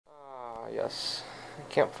Yes,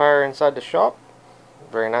 campfire inside the shop.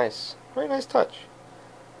 Very nice. Very nice touch.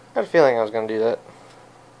 I had a feeling I was going to do that.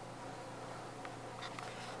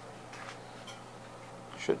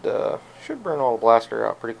 Should burn all the blaster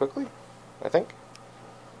out pretty quickly, I think.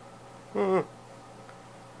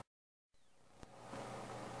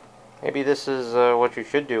 Maybe this is what you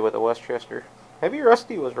should do with a Westchester. Maybe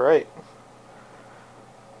Rusty was right.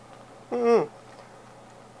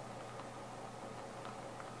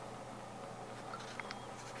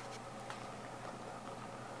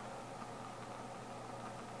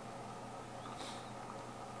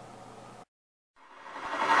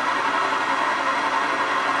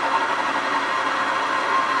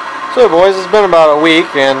 So boys, it's been about a week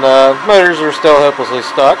and motors are still hopelessly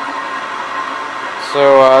stuck.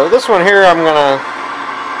 So this one here I'm going to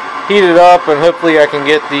heat it up and hopefully I can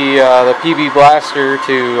get the PB blaster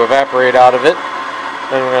to evaporate out of it.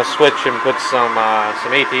 Then we're going to switch and put some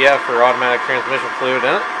ATF or automatic transmission fluid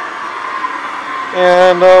in it.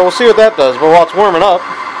 And we'll see what that does. But while it's warming up,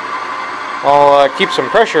 I'll keep some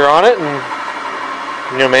pressure on it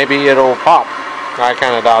and maybe it'll pop. I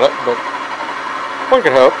kind of doubt it, but one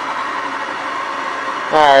could hope.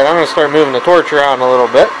 Alright, I'm going to start moving the torch around a little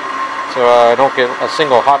bit so I don't get a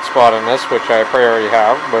single hot spot in this, which I probably already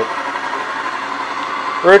have, but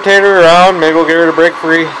rotate her around, maybe we'll get her to break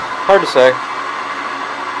free. Hard to say.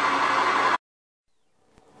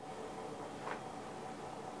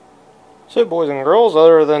 So boys and girls,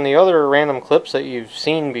 other than the other random clips that you've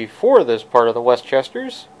seen before this part of the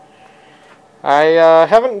Westchesters, I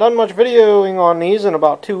haven't done much videoing on these in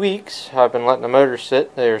about 2 weeks. I've been letting the motors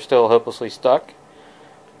sit. They're still hopelessly stuck.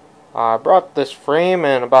 I brought this frame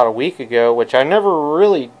in about a week ago, which I never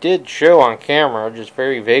really did show on camera, just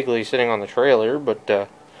very vaguely sitting on the trailer, but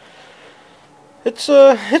it's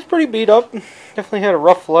pretty beat up. Definitely had a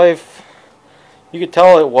rough life. You could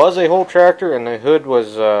tell it was a whole tractor and the hood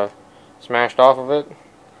was smashed off of it.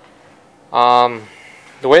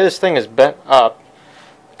 The way this thing is bent up,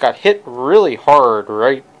 it got hit really hard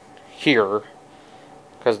right here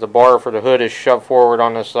because the bar for the hood is shoved forward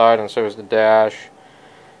on this side and so is the dash.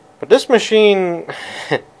 But this machine,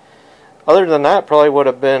 other than that, probably would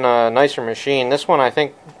have been a nicer machine. This one I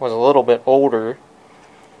think was a little bit older.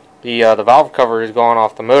 The valve cover is gone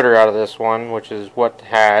off the motor out of this one, which is what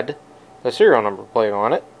had the serial number plate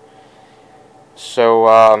on it. So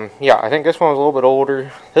yeah, I think this one was a little bit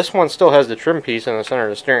older. This one still has the trim piece in the center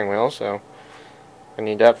of the steering wheel, so I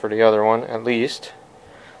need that for the other one at least.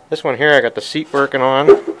 This one here I got the seat working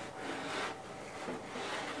on.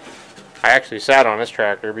 I actually sat on this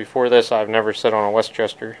tractor. Before this, I've never sat on a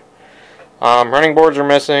Westchester. Running boards are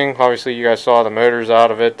missing. Obviously, you guys saw the motors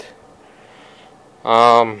out of it.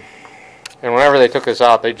 And whenever they took this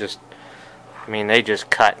out, they just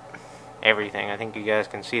cut everything. I think you guys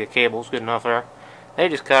can see the cables good enough there. They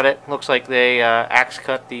just cut it. Looks like they axe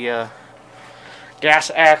cut the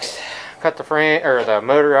gas axe, cut the frame or the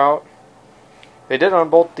motor out. They did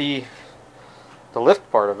unbolt the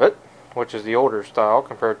lift part of it, which is the older style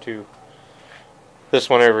compared to this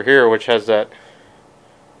one over here, which has that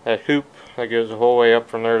hoop that goes the whole way up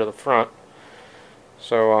from there to the front.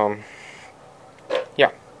 So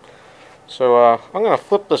yeah. So I'm gonna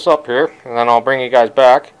flip this up here, and then I'll bring you guys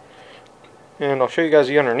back, and I'll show you guys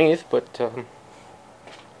the underneath. But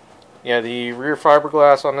yeah, the rear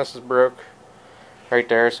fiberglass on this is broke right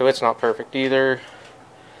there, so it's not perfect either.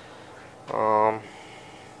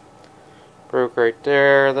 Broke right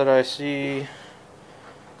there that I see.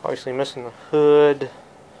 Obviously missing the hood.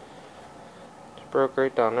 It's broke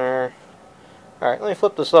right down there. Alright, let me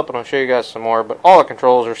flip this up and I'll show you guys some more. But all the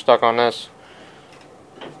controls are stuck on this.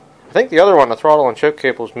 I think the other one, the throttle and choke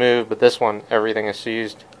cable's moved, but this one, everything is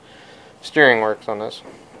seized. Steering works on this.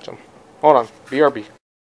 So, hold on. BRB.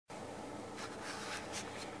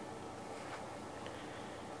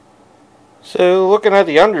 So, looking at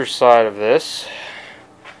the underside of this,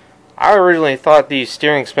 I originally thought these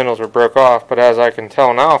steering spindles were broke off, but as I can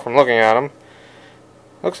tell now from looking at them,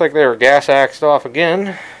 looks like they were gas axed off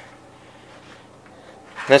again.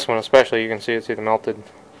 This one especially, you can see the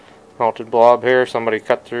melted blob here. Somebody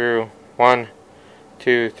cut through 1,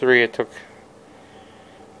 2, 3. It took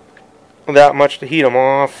that much to heat them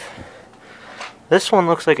off. This one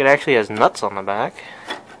looks like it actually has nuts on the back.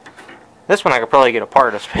 This one I could probably get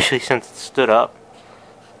apart, especially since it stood up.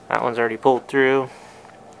 That one's already pulled through.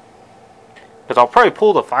 Because I'll probably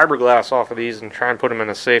pull the fiberglass off of these and try and put them in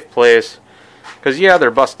a safe place. Because yeah, they're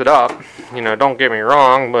busted up. Don't get me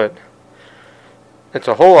wrong, but it's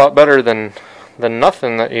a whole lot better than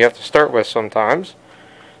nothing that you have to start with sometimes.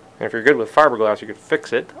 And if you're good with fiberglass, you could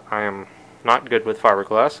fix it. I am not good with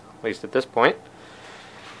fiberglass, at least at this point.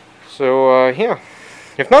 So So, yeah.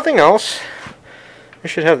 If nothing else, I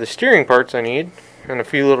should have the steering parts I need and a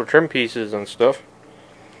few little trim pieces and stuff.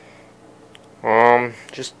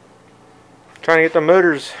 Just trying to get the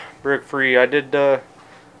motors brick free. I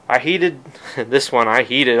heated this one. I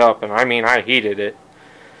heated up, and I mean I heated it,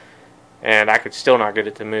 and I could still not get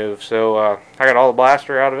it to move. So I got all the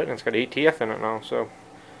blaster out of it, and it's got ATF in it now. So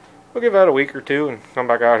we'll give that a week or two and come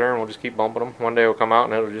back out here, and we'll just keep bumping them. One day it'll come out,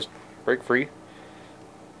 and it'll just break free.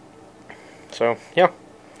 So yeah,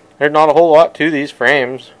 there's not a whole lot to these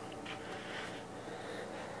frames.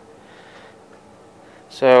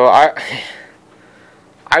 So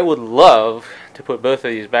I would love to put both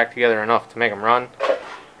of these back together enough to make them run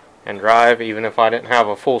and drive, even if I didn't have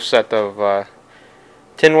a full set of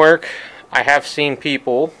tin work. I have seen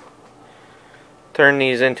people turn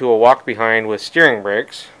these into a walk behind with steering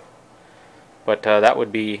brakes, but that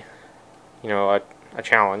would be, you know, a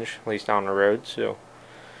challenge, at least down the road. So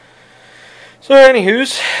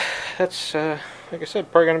anywho's, that's like I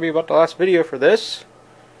said, probably gonna be about the last video for this.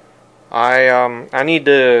 I need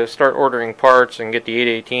to start ordering parts and get the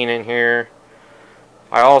 818 in here.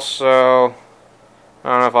 I also, I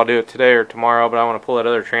don't know if I'll do it today or tomorrow, but I want to pull that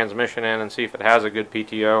other transmission in and see if it has a good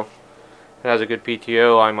PTO. If it has a good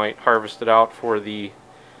PTO, I might harvest it out for the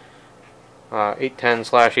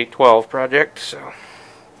 810/812 project. So,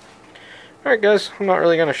 alright guys, I'm not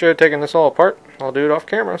really going to show taking this all apart. I'll do it off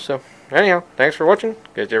camera. So, anyhow, thanks for watching.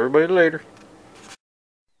 Catch everybody later.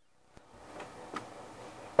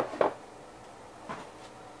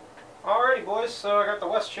 Alrighty boys, so I got the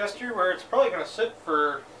Westchester where it's probably going to sit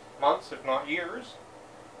for months, if not years.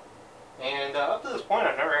 And up to this point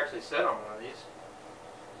I've never actually sat on one of these.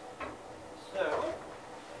 So,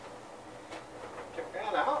 check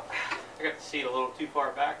that out. I got the seat a little too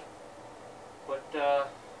far back. But,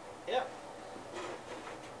 yeah.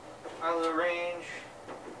 Out of the range.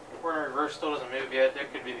 Corner reverse still doesn't move yet.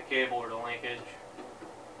 That could be the cable or the linkage.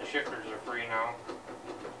 The shifters are free now.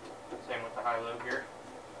 Same with the high-low gear.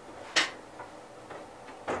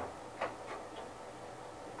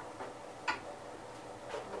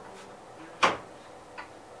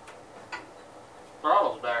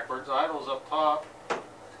 Throttle's backwards, idle's up top,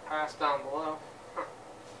 pass down below.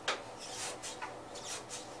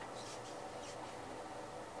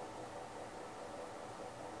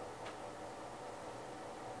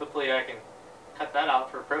 Hopefully I can cut that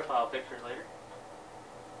out for a profile picture later.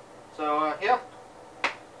 So yeah,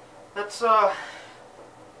 that's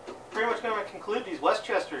pretty much going to conclude these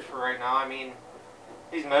Westchesters for right now. I mean,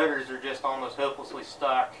 these motors are just almost hopelessly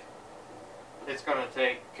stuck. It's going to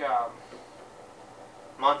take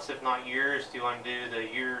months, if not years, to undo the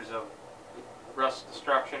years of rust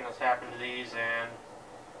destruction that's happened to these. And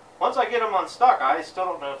once I get them unstuck, I still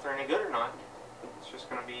don't know if they're any good or not. It's just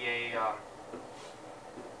going to be a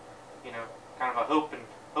you know, kind of a hope and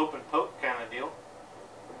poke kind of deal.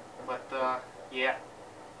 But yeah,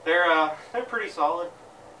 they're pretty solid.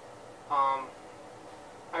 I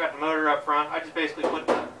got the motor up front. I just basically put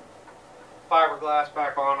the fiberglass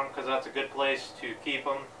back on them because that's a good place to keep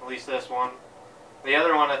them. At least this one. The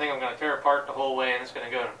other one I think I'm going to tear apart the whole way, and it's going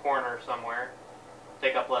to go in a corner somewhere,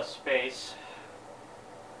 take up less space.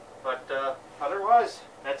 But otherwise,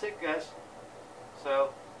 that's it guys.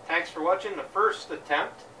 So thanks for watching the first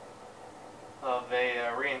attempt of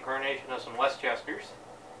a reincarnation of some Westchesters.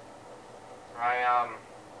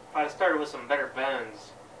 If I'd started with some better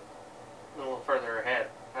bones a little further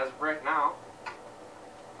ahead. As of right now,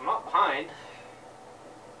 I'm not behind,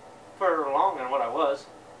 further along than what I was.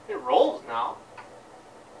 It rolls now.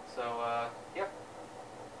 So, yeah.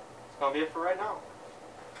 That's going to be it for right now.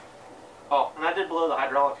 Oh, and I did blow the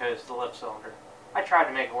hydraulic hose to the lift cylinder. I tried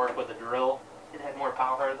to make it work with a drill. It had more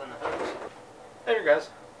power than the hose. Later, guys.